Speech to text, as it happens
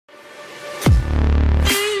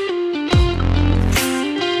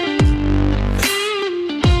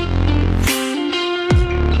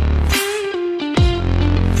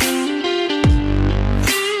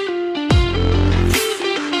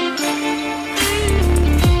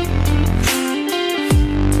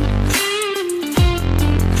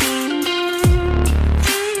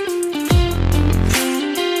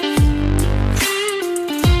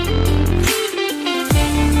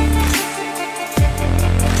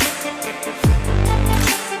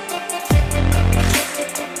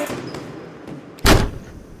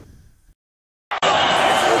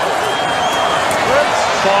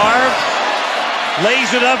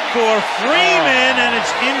throws it up for Freeman, and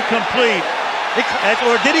it's incomplete.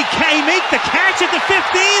 Or did he make the catch at the 15?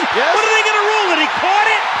 Yes. What are they going to rule? That he caught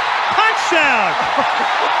it? Touchdown.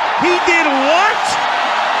 He did what?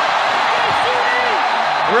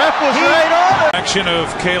 Ref was right on it. Action of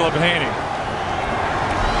Caleb Haney.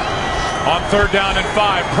 On 3rd down and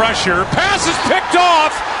 5, pressure. Pass is picked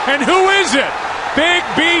off, and who is it? Big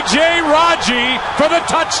B.J. Raji for the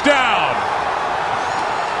touchdown.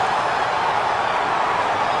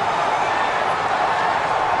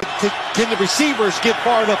 Can the receivers get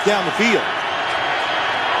far enough down the field?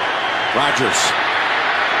 Rodgers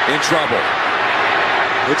in trouble.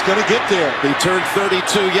 It's going to get there. He turned 32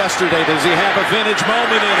 yesterday. Does he have a vintage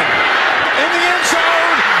moment in him? In the end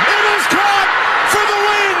zone, it is caught for the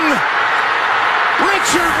win.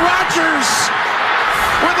 Richard Rodgers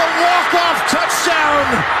with a walk-off touchdown.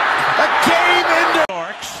 A game into.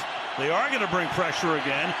 They are going to bring pressure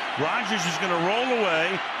again. Rodgers is going to roll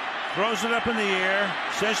away. Throws it up in the air,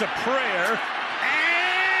 says a prayer,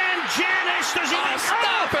 and Janis, does he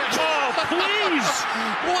stop it? Oh, please!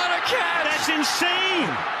 What a catch! That's insane!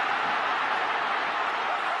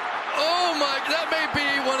 Oh my, that may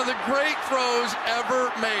be one of the great throws ever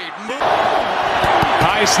made.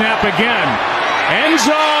 High snap again. End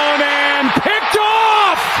zone and picked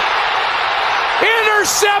off!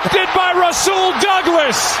 Intercepted by Rasul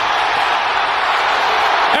Douglas!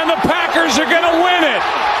 And the Packers are going to win it.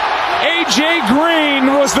 A.J.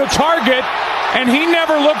 Green was the target, and he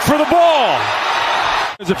never looked for the ball.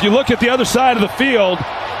 If you look at the other side of the field,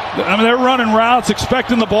 I mean, they're running routes,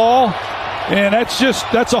 expecting the ball, and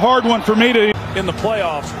that's a hard one for me to in the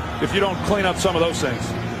playoffs if you don't clean up some of those things.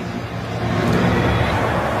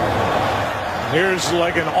 Here's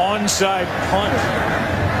like an onside punt.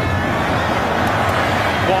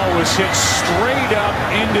 Ball was hit straight up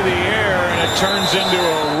into the air, and it turns into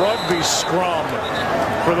a rugby scrum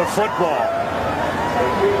for the football.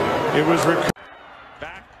 It was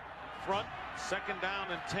back front, 2nd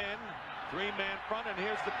down and 10, 3-man front, and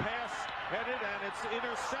here's the pass headed, and it's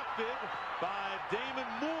intercepted by Damon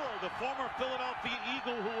Moore, the former Philadelphia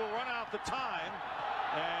Eagle who will run out the time.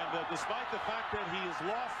 And despite the fact that he has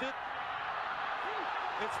lost it,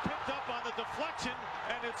 it's picked up on the deflection,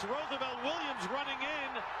 and it's Roosevelt Williams running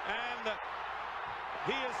in, and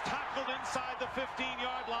he is tackled inside the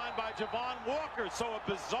 15-yard line by Javon Walker. So a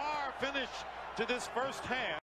bizarre finish to this first half.